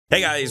Hey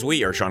guys,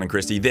 we are Sean and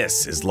Christy.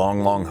 This is Long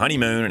Long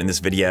Honeymoon. In this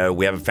video,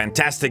 we have a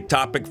fantastic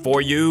topic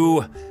for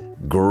you.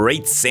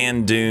 Great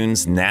Sand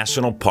Dunes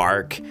National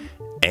Park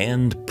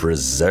and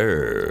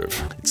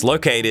Preserve. It's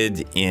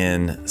located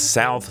in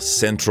south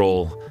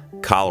central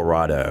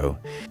Colorado.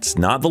 It's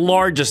not the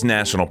largest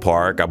national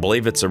park. I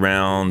believe it's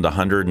around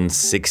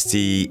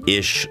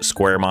 160-ish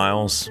square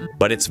miles,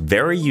 but it's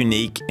very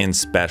unique and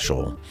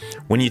special.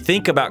 When you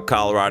think about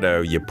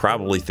Colorado, you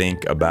probably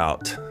think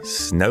about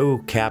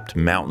snow-capped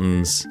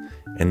mountains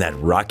and that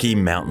Rocky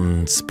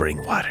Mountain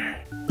spring water.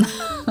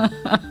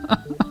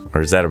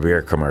 Or is that a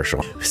beer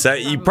commercial? So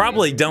you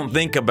probably don't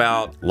think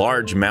about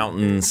large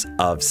mountains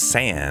of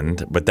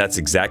sand, but that's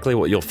exactly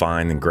what you'll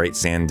find in Great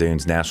Sand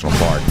Dunes National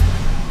Park. In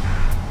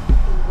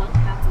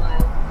 1/2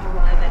 mile,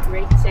 arrive at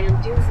Great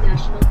Sand Dunes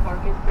National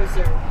Park and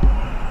Preserve.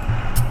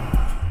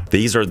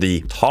 These are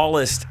the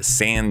tallest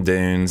sand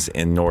dunes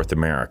in North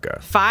America.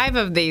 5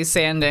 of these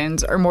sand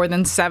dunes are more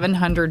than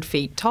 700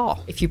 feet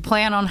tall. If you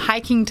plan on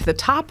hiking to the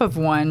top of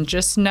one,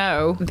 just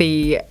know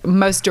the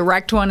most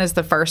direct one is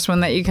the first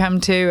one that you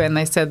come to, and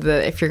they said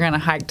that if you're going to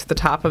hike to the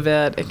top of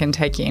it, it can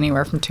take you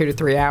anywhere from 2 to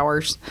 3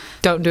 hours.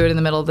 Don't do it in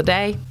the middle of the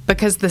day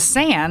because the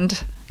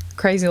sand,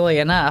 crazily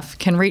enough,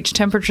 can reach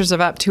temperatures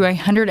of up to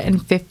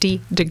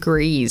 150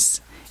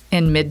 degrees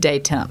in midday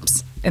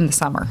temps in the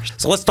summer.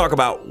 So let's talk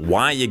about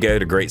why you go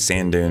to Great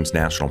Sand Dunes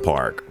National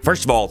Park.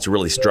 First of all, it's a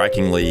really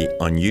strikingly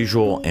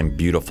unusual and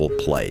beautiful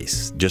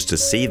place. Just to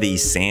see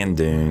these sand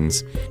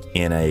dunes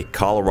in a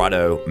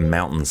Colorado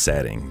mountain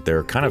setting.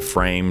 They're kind of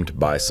framed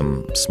by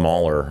some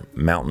smaller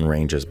mountain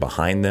ranges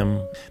behind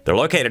them. They're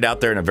located out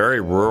there in a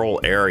very rural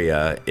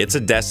area. It's a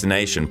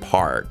destination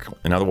park.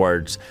 In other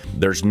words,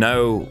 there's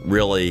no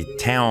really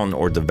town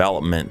or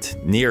development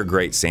near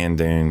Great Sand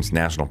Dunes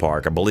National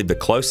Park. I believe the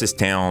closest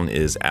town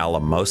is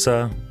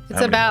Alamosa. It's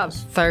about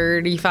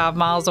 35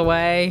 miles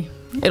away.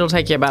 It'll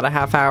take you about a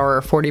half hour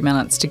or 40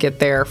 minutes to get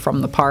there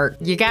from the park.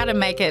 You got to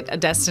make it a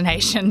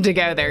destination to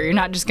go there. You're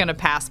not just going to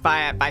pass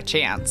by it by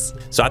chance.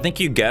 So I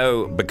think you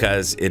go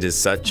because it is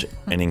such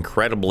an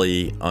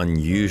incredibly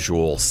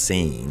unusual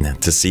scene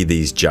to see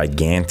these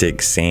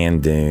gigantic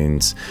sand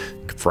dunes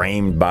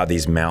framed by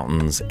these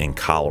mountains in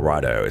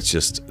Colorado. It's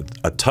just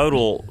a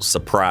total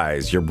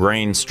surprise. Your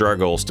brain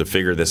struggles to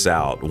figure this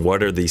out.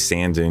 What are these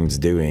sand dunes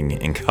doing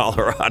in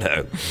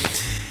Colorado?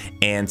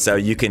 And so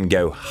you can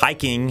go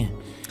hiking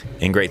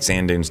in Great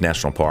Sand Dunes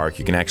National Park.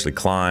 You can actually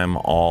climb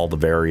all the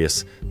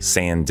various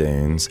sand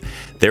dunes.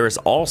 There is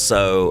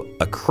also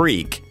a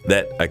creek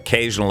that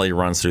occasionally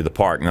runs through the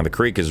park. Now the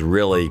creek is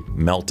really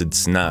melted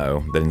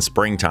snow that in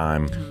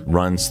springtime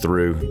runs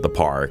through the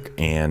park,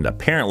 and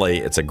apparently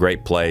it's a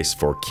great place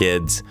for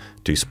kids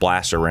to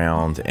splash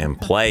around and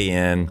play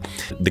in.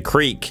 The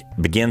creek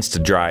begins to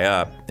dry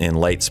up in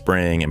late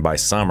spring, and by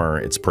summer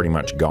it's pretty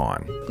much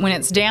gone. When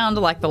it's down to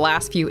like the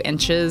last few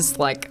inches,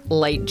 like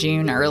late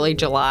June, early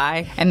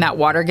July, and that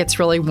water gets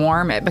really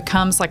warm, it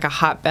becomes like a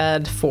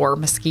hotbed for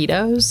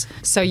mosquitoes.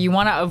 So you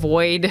want to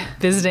avoid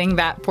visiting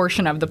that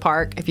portion of the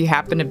park if you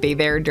happen to be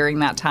there during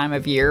that time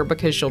of year,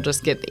 because you'll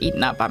just get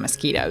eaten up by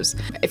mosquitoes.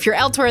 If you're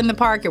elsewhere in the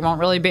park, it won't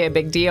really be a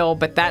big deal,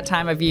 but that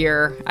time of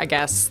year, I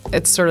guess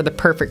it's sort of the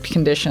perfect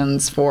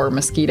conditions for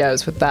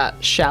mosquitoes with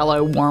that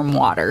shallow, warm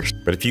water.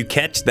 But if you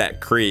catch that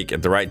creek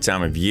at the right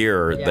time of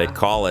year, they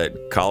call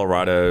it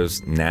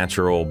Colorado's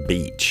natural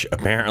beach,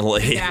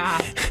 apparently.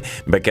 Yeah.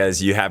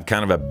 Because you have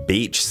kind of a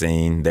beach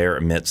scene there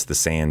amidst the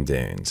sand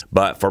dunes.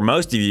 But for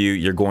most of you,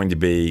 you're going to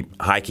be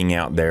hiking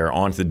out there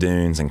onto the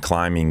dunes and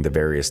climbing the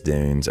various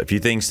dunes. A few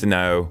things to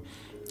know.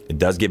 It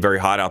does get very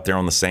hot out there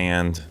on the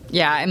sand.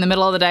 Yeah, in the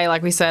middle of the day,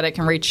 like we said, it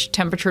can reach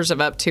temperatures of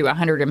up to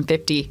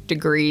 150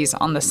 degrees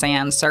on the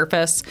sand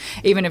surface,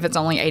 even if it's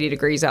only 80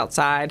 degrees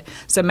outside.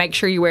 So make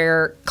sure you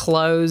wear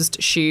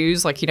closed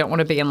shoes. Like, you don't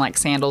want to be in like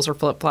sandals or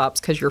flip-flops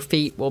because your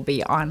feet will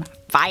be on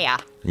fire.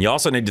 You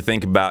also need to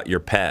think about your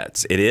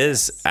pets. It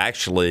is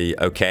actually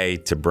okay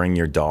to bring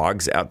your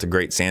dogs out to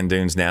Great Sand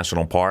Dunes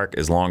National Park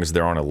as long as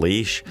they're on a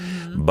leash,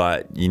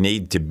 but you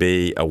need to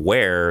be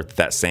aware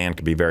that sand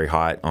can be very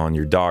hot on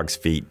your dog's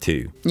feet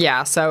too.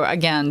 Yeah, so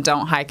again,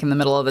 don't hike in the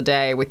middle of the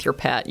day with your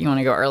pet. You want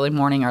to go early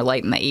morning or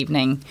late in the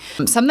evening.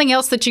 Something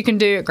else that you can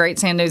do at Great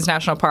Sand Dunes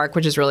National Park,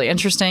 which is really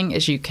interesting,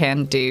 is you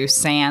can do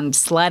sand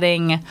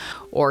sledding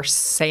or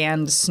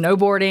sand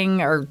snowboarding,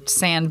 or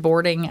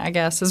sandboarding, I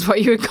guess is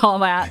what you would call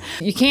that.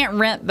 You can't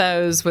rent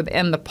those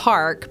within the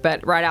park,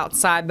 but right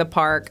outside the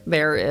park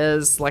there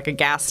is like a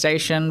gas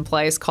station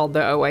place called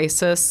the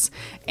Oasis,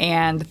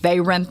 and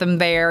they rent them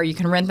there. You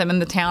can rent them in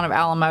the town of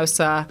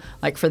Alamosa,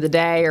 like for the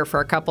day or for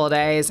a couple of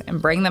days,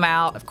 and bring them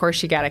out. Of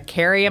course, you got to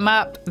carry them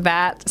up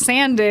that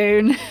sand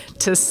dune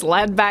to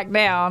sled back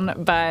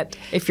down, but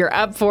if you're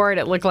up for it,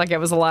 it looked like it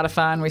was a lot of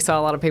fun. We saw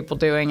a lot of people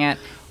doing it.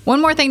 One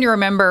more thing to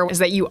remember is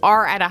that you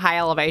are at a high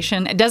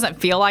elevation. It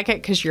doesn't feel like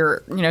it because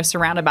you're,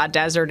 surrounded by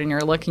desert and you're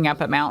looking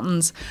up at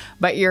mountains,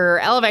 but your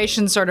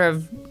elevation sort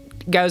of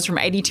goes from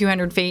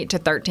 8,200 feet to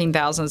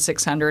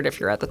 13,600 if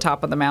you're at the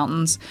top of the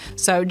mountains.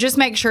 So just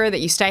make sure that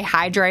you stay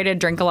hydrated,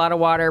 drink a lot of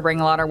water, bring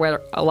a lot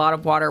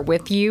of water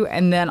with you,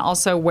 and then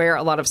also wear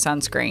a lot of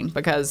sunscreen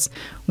because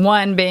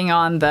one, being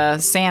on the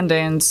sand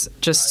dunes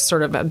just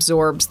sort of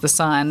absorbs the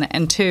sun,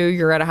 and two,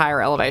 you're at a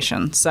higher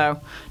elevation. So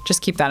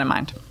just keep that in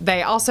mind.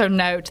 They also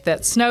note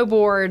that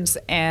snowboards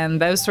and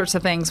those sorts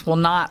of things will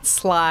not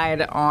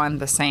slide on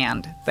the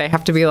sand. They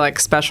have to be like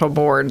special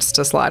boards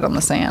to slide on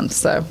the sand.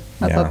 So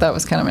I thought that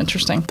was kind of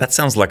interesting. That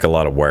sounds like a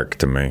lot of work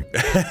to me.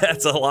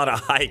 That's a lot of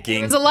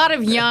hiking. There's a lot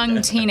of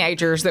young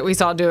teenagers that we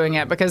saw doing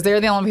it because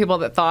they're the only people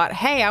that thought,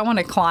 hey, I want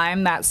to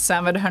climb that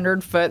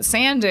 700-foot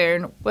sand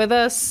dune with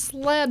a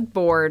sled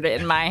board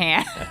in my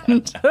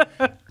hand.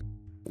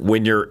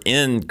 When you're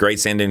in Great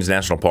Sand Dunes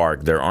National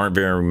Park, there aren't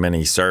very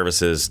many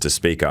services to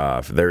speak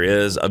of. There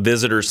is a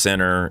visitor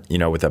center,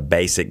 with a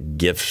basic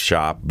gift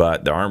shop,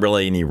 but there aren't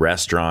really any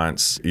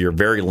restaurants. You're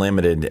very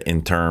limited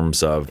in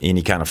terms of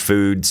any kind of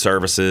food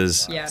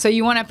services. Yeah. So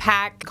you want to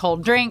pack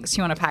cold drinks,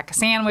 you want to pack a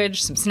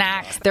sandwich, some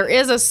snacks. There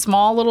is a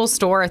small little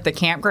store at the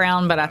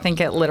campground, but I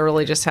think it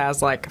literally just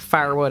has like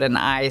firewood and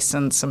ice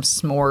and some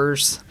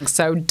s'mores.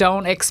 So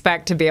don't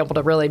expect to be able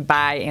to really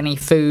buy any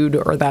food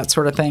or that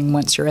sort of thing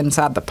once you're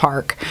inside the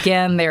park.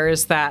 Again, there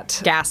is that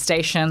gas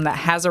station that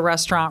has a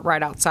restaurant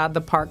right outside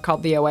the park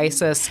called the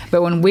Oasis.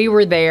 But when we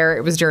were there,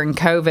 it was during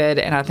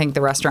COVID, and I think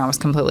the restaurant was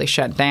completely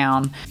shut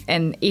down.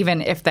 And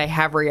even if they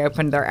have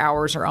reopened, their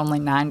hours are only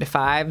 9 to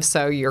 5,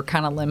 so you're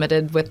kind of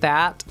limited with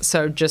that.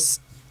 So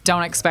just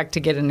don't expect to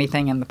get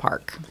anything in the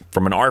park.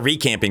 From an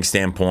RV camping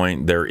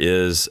standpoint, there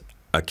is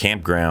a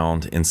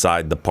campground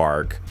inside the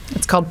park.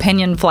 It's called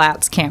Pinion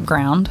Flats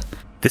Campground.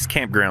 This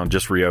campground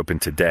just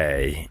reopened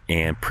today,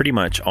 and pretty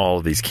much all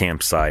of these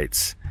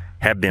campsites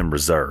have been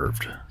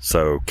reserved,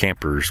 so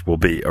campers will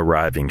be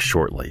arriving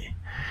shortly.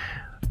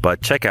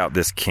 But check out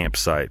this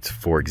campsite,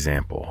 for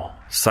example,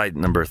 site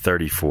number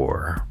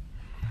 34.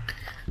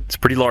 It's a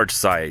pretty large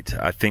site.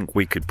 I think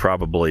we could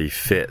probably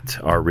fit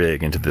our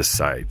rig into this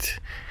site.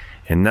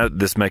 And note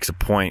this makes a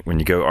point when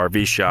you go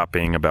RV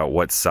shopping about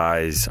what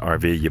size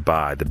RV you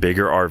buy. The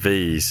bigger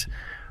RVs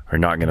are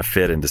not going to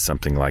fit into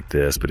something like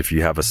this, but if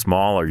you have a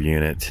smaller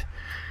unit,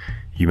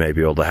 you may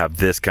be able to have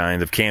this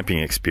kind of camping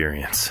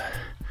experience.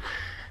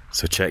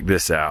 So check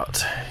this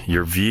out.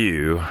 Your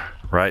view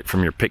right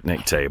from your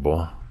picnic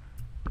table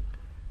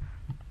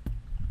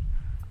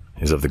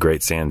is of the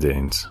Great Sand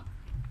Dunes.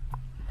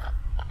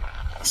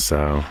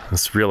 So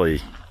it's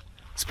really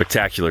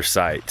spectacular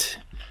sight.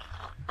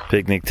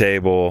 Picnic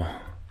table,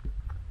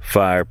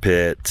 fire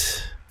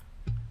pit,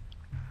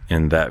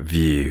 and that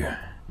view.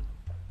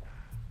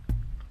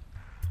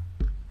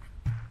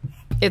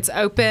 It's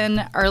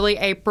open early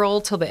April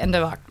till the end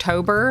of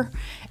October,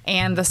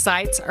 and the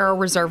sites are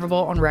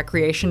reservable on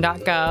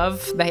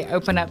recreation.gov. They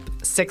open up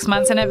 6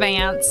 months in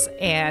advance,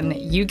 and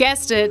you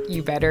guessed it,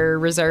 you better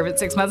reserve it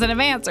 6 months in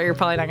advance or you're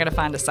probably not going to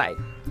find a site.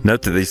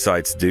 Note that these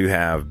sites do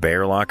have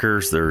bear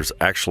lockers. There's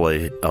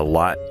actually a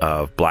lot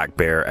of black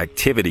bear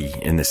activity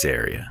in this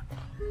area.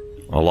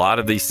 A lot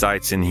of these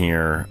sites in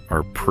here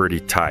are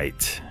pretty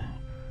tight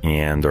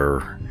and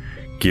are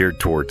geared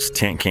towards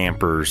tent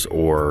campers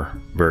or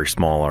very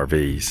small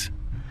RVs.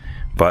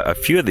 But a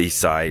few of these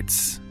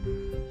sites,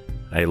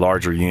 a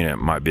larger unit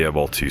might be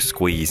able to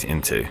squeeze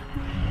into.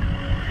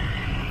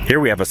 Here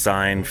we have a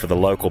sign for the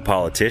local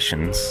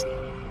politicians.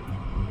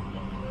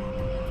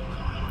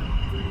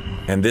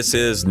 And this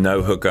is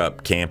no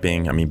hookup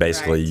camping. I mean,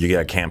 basically, you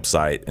get a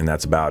campsite and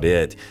that's about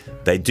it.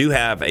 They do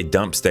have a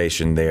dump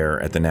station there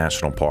at the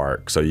national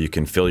park, so you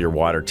can fill your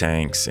water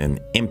tanks and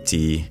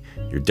empty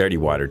your dirty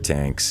water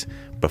tanks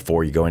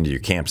before you go into your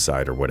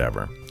campsite or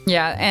whatever.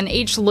 Yeah, and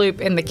each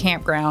loop in the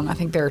campground, I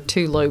think there are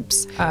 2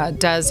 loops,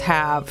 does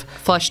have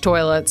flush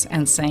toilets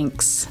and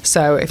sinks.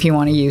 So if you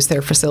want to use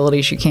their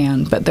facilities, you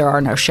can, but there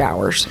are no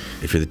showers.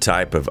 If you're the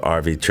type of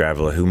RV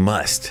traveler who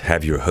must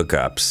have your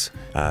hookups,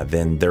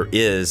 then there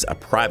is a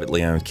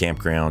privately owned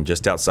campground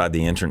just outside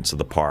the entrance of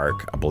the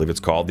park. I believe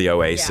it's called the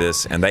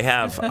Oasis, and they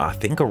have, I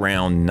think,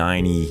 around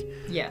 90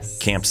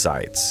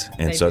 campsites.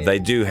 And they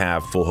do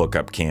have full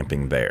hookup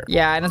camping there.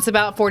 Yeah, and it's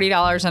about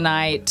 $40 a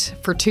night.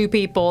 For 2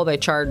 people, they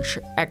charge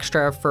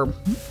extra for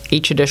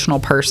each additional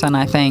person,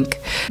 I think.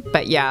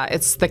 But yeah,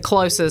 it's the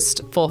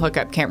closest full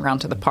hookup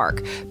campground to the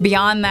park.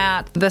 Beyond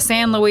that, the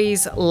San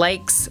Luis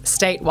Lakes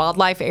State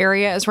Wildlife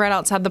Area is right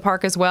outside the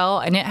park as well,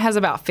 and it has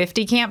about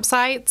 50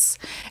 campsites.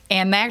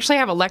 And they actually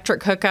have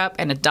electric hookup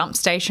and a dump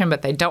station,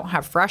 but they don't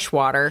have fresh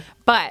water.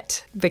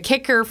 But the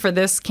kicker for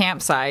this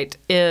campsite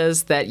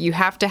is that you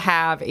have to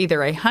have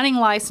either a hunting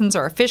license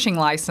or a fishing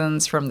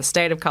license from the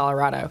state of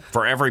Colorado.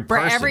 For every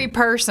person? For every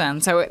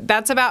person. So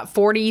that's about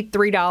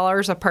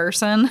 $43 a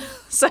person.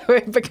 So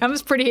it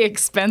becomes pretty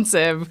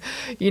expensive,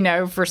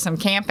 for some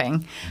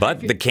camping.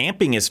 But the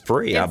camping is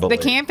free, I believe.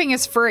 The camping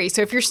is free.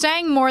 So if you're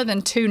staying more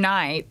than 2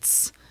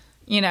 nights,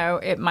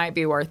 it might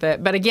be worth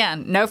it. But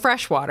again, no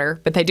fresh water,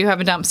 but they do have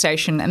a dump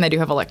station and they do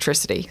have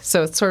electricity.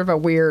 So it's sort of a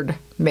weird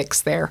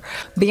mix there.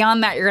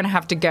 Beyond that, you're going to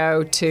have to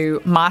go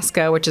to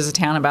Moscow, which is a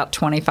town about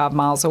 25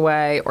 miles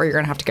away, or you're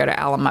going to have to go to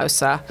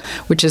Alamosa,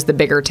 which is the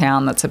bigger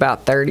town that's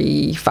about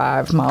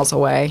 35 miles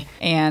away.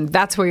 And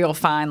that's where you'll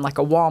find like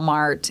a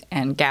Walmart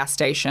and gas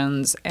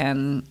stations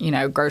and, you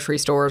know, grocery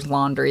stores,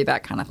 laundry,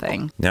 that kind of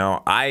thing.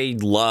 Now, I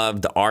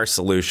loved our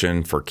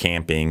solution for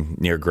camping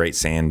near Great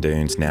Sand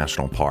Dunes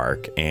National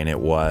Park, and it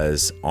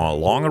was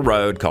along a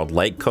road called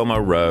Lake Como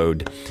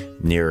Road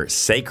near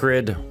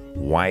Sacred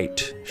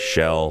White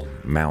Shell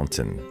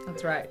Mountain.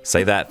 That's right.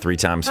 Say that 3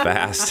 times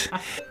fast.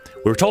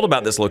 We were told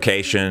about this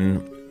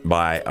location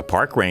by a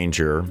park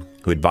ranger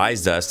who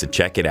advised us to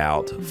check it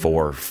out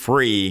for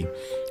free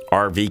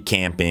RV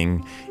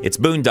camping. It's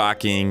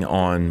boondocking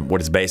on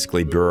what is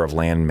basically Bureau of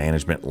Land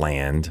Management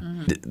land.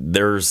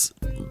 There's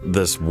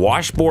this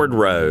washboard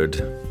road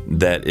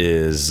that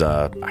is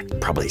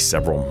probably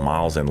several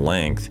miles in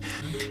length,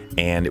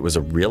 and it was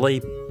a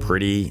really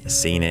pretty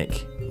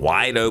scenic,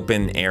 wide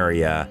open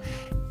area,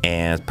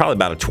 and it's probably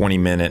about a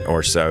 20-minute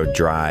or so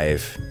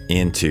drive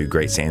into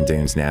Great Sand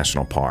Dunes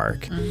National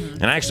Park.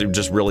 And I actually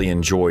just really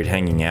enjoyed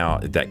hanging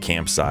out at that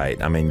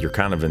campsite. I mean, you're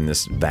kind of in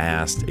this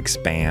vast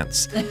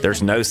expanse.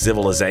 There's no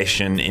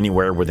civilization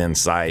anywhere within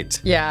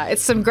sight. Yeah,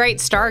 it's some great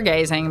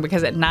stargazing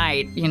because at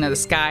night, you know, the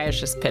sky is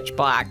just pitch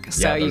black.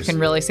 So Yeah, you can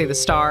really see the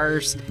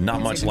stars.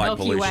 Not much light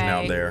Milky pollution Way.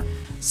 out there.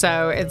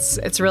 So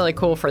it's really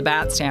cool for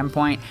that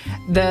standpoint.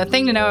 The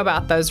thing to know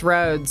about those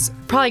roads,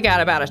 probably got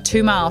about a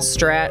 2-mile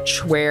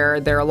stretch where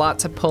there are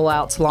lots of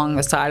pullouts along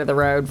the side of the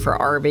road for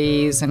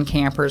RVs and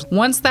campers.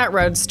 Once that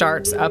road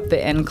starts up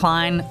the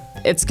incline,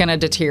 it's going to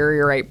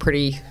deteriorate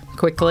pretty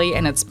quickly,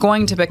 and it's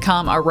going to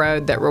become a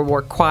road that will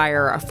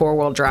require a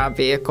 4-wheel drive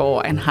vehicle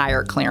and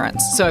higher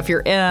clearance. So if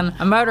you're in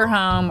a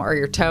motorhome or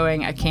you're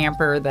towing a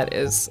camper that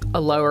is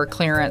a lower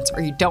clearance,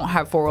 or you don't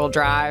have 4-wheel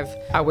drive,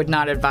 I would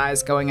not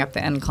advise going up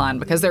the incline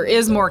because there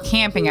is more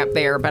camping up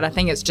there, but I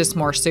think it's just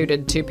more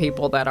suited to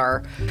people that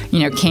are,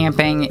 you know,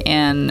 camping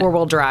in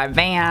 4-wheel drive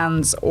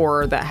vans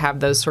or that have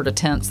those sort of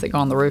tents that go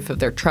on the roof of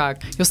their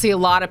truck. You'll see a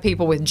lot of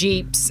people with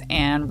Jeeps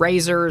and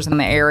Razors in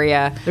the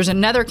area. There's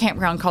another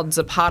campground called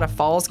Zapata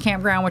Falls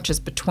Campground, which is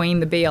between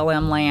the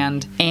BLM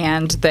land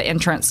and the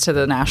entrance to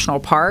the national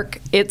park.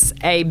 It's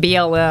a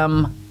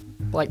BLM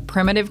like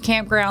primitive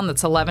campground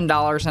that's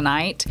 $11 a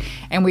night,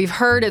 and we've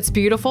heard it's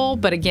beautiful,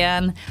 but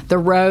again, the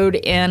road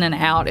in and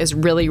out is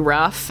really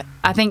rough.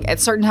 I think at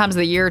certain times of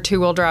the year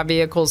 2-wheel drive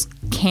vehicles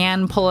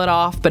can pull it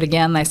off, but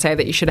again, they say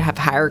that you should have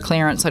higher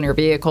clearance on your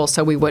vehicle,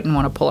 so we wouldn't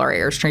want to pull our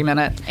Airstream in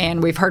it.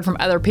 And we've heard from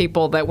other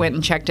people that went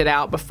and checked it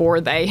out before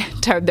they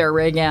towed their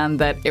rig in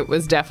that it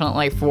was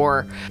definitely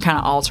for kind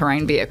of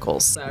all-terrain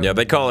vehicles. So. Yeah,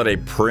 they call it a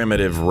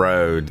primitive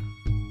road.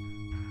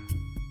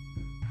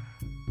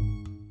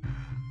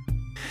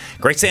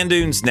 Great Sand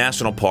Dunes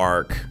National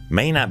Park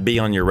may not be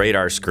on your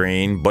radar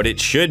screen, but it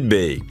should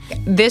be.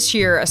 This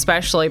year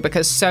especially,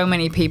 because so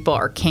many people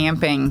are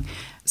camping,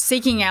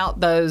 seeking out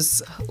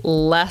those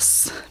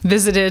less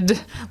visited,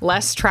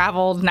 less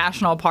traveled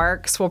national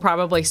parks will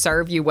probably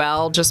serve you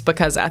well, just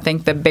because I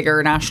think the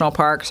bigger national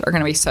parks are going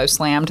to be so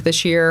slammed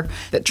this year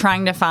that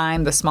trying to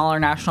find the smaller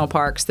national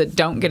parks that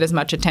don't get as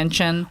much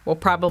attention will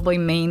probably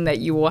mean that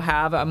you will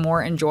have a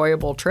more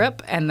enjoyable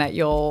trip and that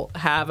you'll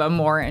have a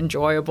more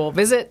enjoyable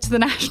visit to the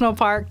national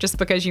park just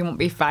because you won't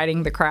be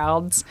fighting the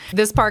crowds.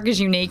 This park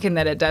is unique in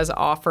that it does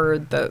offer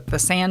the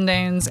sand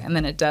dunes, and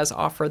then it does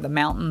offer the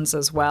mountains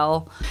as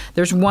well.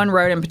 There's one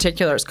road in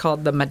particular, it's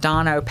called the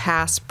Medano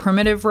Pass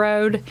Primitive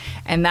Road,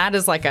 and that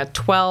is like a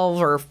 12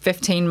 or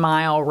 15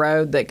 mile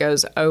road that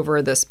goes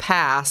over this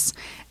pass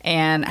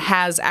and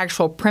has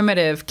actual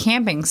primitive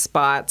camping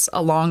spots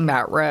along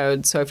that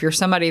road. So if you're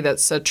somebody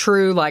that's a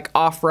true like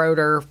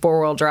off-roader,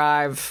 4-wheel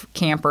drive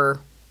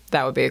camper,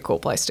 that would be a cool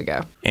place to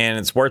go. And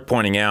it's worth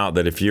pointing out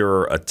that if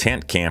you're a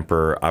tent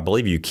camper, I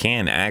believe you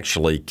can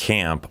actually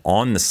camp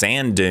on the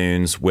sand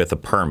dunes with a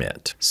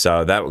permit.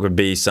 So that would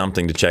be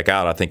something to check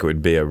out. I think it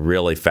would be a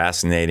really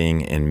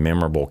fascinating and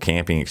memorable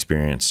camping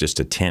experience just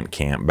to tent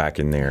camp back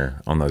in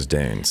there on those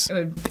dunes.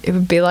 It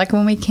would be like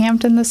when we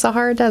camped in the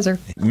Sahara Desert.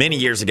 Many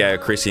years ago,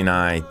 Chrissy and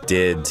I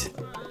did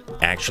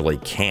actually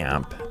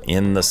camp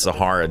in the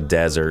Sahara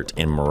Desert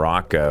in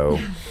Morocco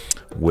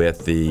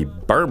with the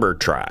Berber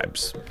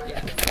tribes.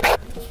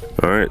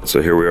 All right,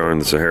 so here we are in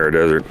the Sahara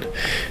Desert.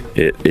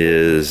 It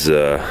is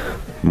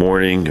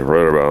morning,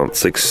 right about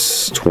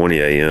 6:20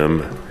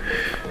 a.m.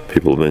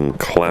 People have been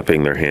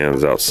clapping their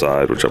hands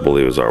outside, which I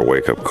believe is our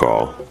wake-up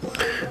call.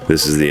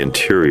 This is the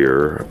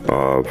interior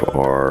of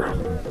our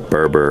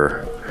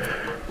Berber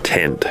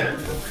tent.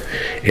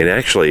 And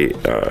actually,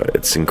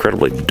 it's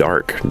incredibly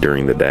dark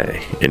during the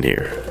day in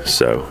here.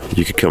 So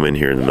you could come in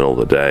here in the middle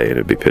of the day and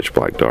it'd be pitch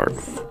black dark.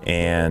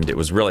 And it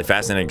was a really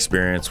fascinating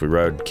experience. We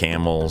rode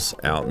camels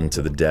out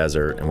into the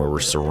desert, and we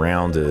were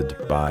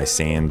surrounded by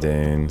sand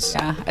dunes.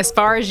 Yeah, as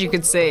far as you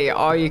could see,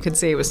 all you could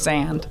see was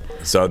sand.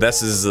 So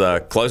this is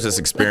the closest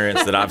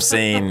experience that I've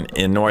seen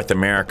in North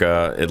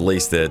America, at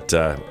least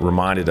that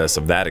reminded us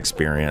of that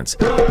experience.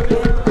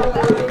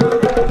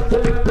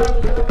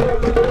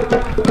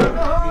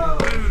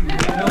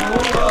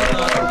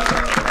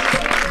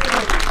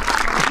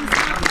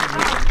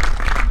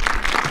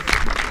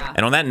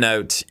 And on that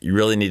note, you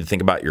really need to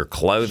think about your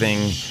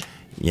clothing.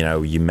 You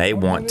know, you may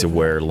want to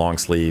wear long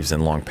sleeves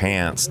and long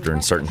pants during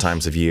certain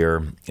times of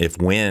year if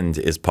wind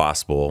is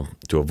possible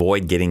to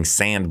avoid getting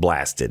sand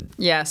blasted.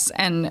 Yes,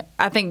 and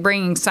I think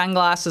bringing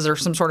sunglasses or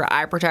some sort of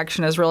eye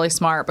protection is really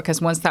smart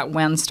because once that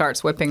wind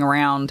starts whipping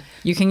around,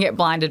 you can get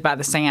blinded by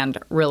the sand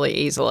really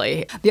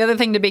easily. The other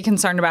thing to be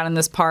concerned about in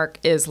this park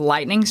is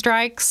lightning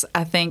strikes.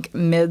 I think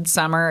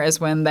midsummer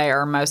is when they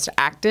are most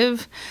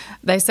active.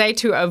 They say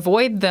to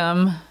avoid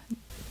them,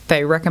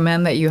 they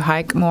recommend that you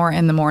hike more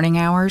in the morning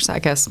hours. I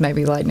guess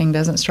maybe lightning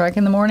doesn't strike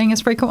in the morning as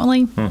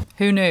frequently.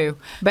 Who knew?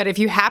 But if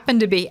you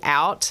happen to be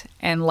out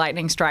and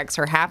lightning strikes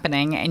are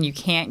happening and you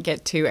can't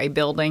get to a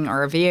building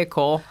or a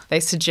vehicle, they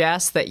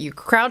suggest that you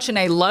crouch in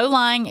a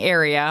low-lying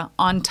area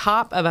on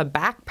top of a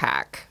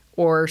backpack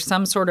or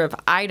some sort of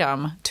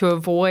item to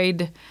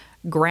avoid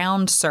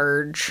ground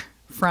surge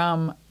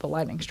from the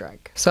lightning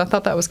strike. So I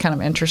thought that was kind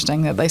of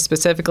interesting that they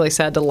specifically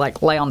said to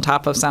like lay on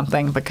top of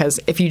something,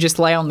 because if you just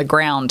lay on the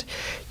ground,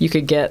 you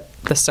could get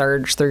the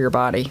surge through your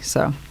body.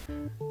 So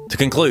To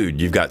conclude,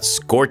 you've got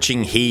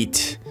scorching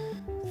heat,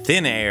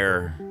 thin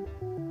air,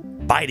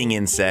 biting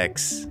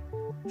insects,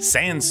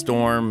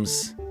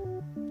 sandstorms,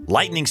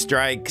 lightning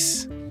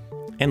strikes,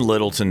 and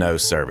little to no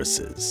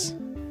services.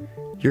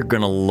 You're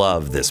gonna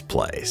love this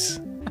place.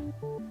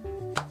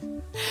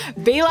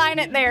 beeline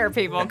it there,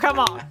 people. Come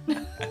on.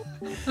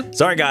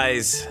 Sorry,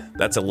 guys.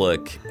 That's a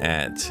look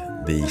at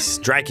the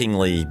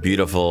strikingly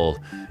beautiful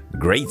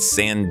Great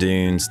Sand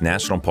Dunes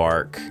National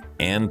Park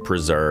and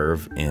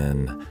Preserve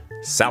in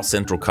South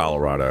Central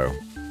Colorado.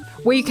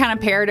 We kind of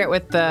paired it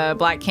with the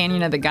Black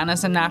Canyon of the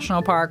Gunnison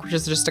National Park, which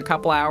is just a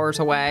couple hours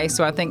away.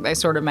 So I think they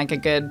sort of make a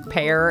good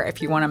pair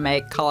if you want to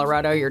make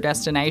Colorado your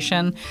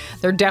destination.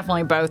 They're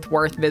definitely both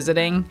worth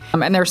visiting.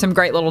 And there's some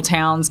great little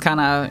towns kind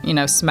of, you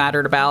know,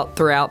 smattered about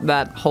throughout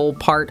that whole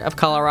part of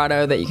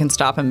Colorado that you can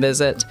stop and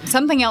visit.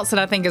 Something else that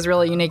I think is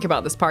really unique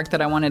about this park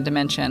that I wanted to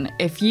mention,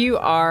 if you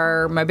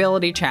are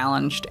mobility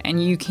challenged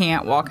and you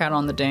can't walk out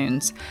on the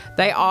dunes,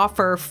 they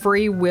offer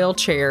free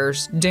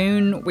wheelchairs,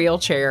 dune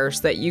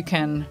wheelchairs that you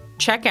can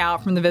check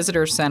out from the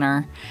visitor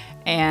center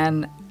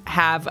and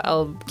have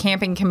a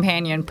camping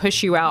companion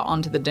push you out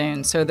onto the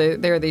dunes. So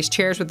there are these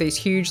chairs with these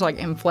huge like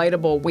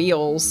inflatable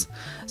wheels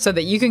so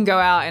that you can go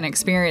out and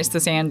experience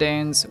the sand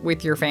dunes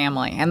with your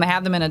family. And they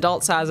have them in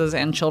adult sizes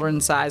and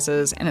children's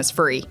sizes, and it's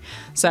free.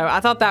 So I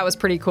thought that was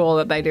pretty cool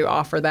that they do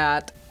offer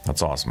that.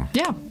 That's awesome.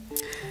 Yeah. All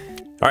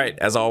right,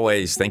 as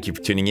always, thank you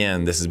for tuning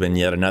in. This has been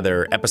yet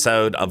another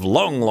episode of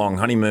Long, Long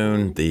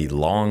Honeymoon, the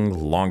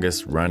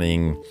longest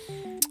running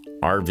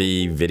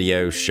RV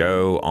video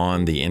show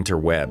on the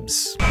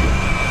interwebs.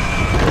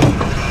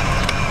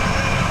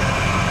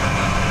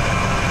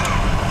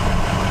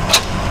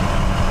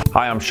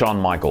 Hi, I'm Sean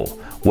Michael.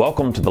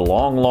 Welcome to the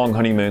Long, Long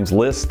Honeymoon's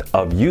list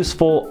of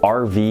useful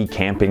RV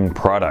camping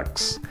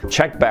products.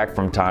 Check back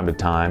from time to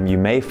time. You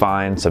may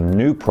find some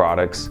new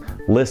products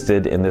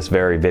listed in this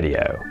very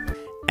video.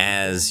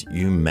 As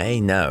you may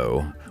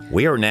know,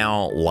 we are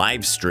now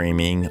live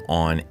streaming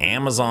on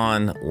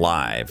Amazon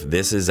Live.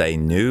 This is a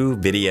new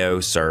video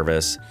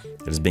service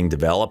that is being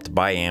developed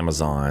by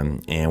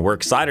Amazon, and we're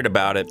excited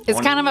about it.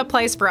 It's kind of a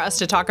place for us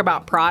to talk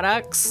about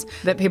products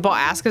that people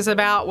ask us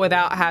about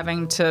without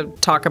having to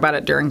talk about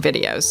it during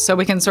videos. So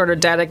we can sort of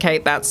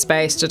dedicate that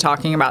space to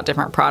talking about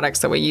different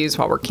products that we use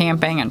while we're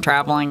camping and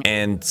traveling.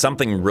 And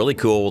something really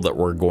cool that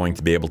we're going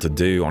to be able to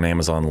do on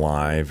Amazon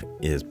Live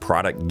is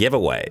product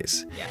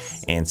giveaways.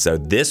 Yes. And so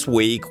this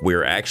week,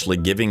 we're actually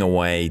giving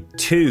away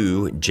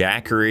 2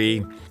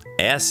 Jackery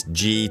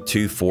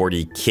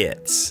SG240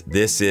 kits.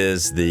 This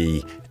is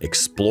the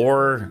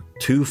Explorer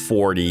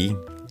 240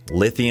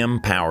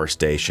 lithium power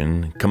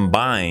station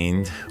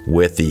combined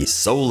with the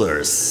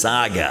Solar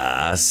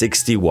Saga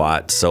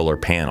 60-watt solar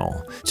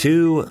panel.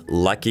 2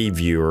 lucky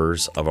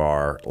viewers of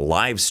our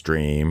live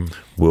stream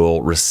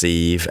will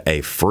receive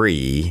a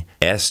free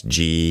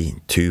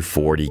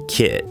SG240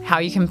 kit. How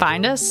you can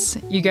find us,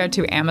 you go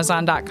to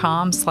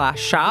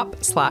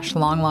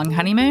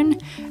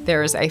amazon.com/shop/longlonghoneymoon.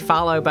 There is a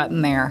follow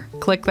button there.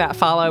 Click that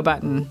follow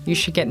button. You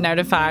should get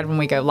notified when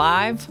we go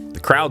live. The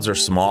crowds are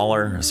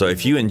smaller, so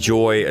if you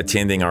enjoy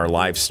attending our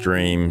live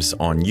streams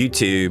on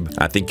YouTube,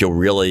 I think you'll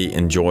really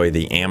enjoy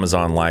the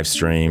Amazon live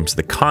streams.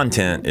 The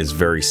content is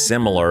very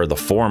similar, the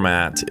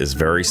format is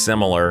very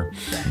similar,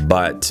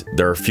 but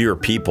there are fewer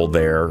people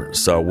there,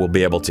 so we'll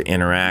be able to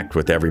interact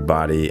with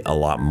everybody a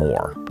lot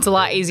more. It's a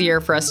lot easier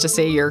for us to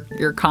see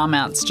your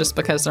comments just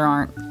because there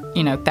aren't,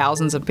 you know,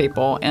 thousands of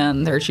people,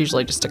 and there's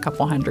usually just a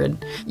couple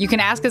hundred. You can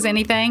ask us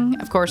anything.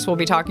 Of course, we'll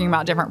be talking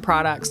about different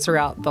products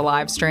throughout the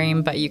live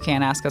stream, but you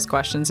can ask us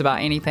questions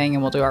about anything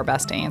and we'll do our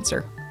best to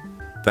answer.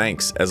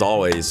 Thanks, as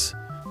always.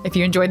 If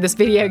you enjoyed this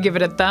video, give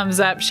it a thumbs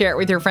up, share it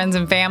with your friends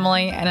and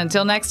family, and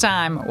until next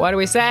time, what do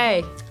we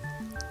say?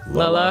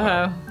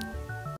 Loloho.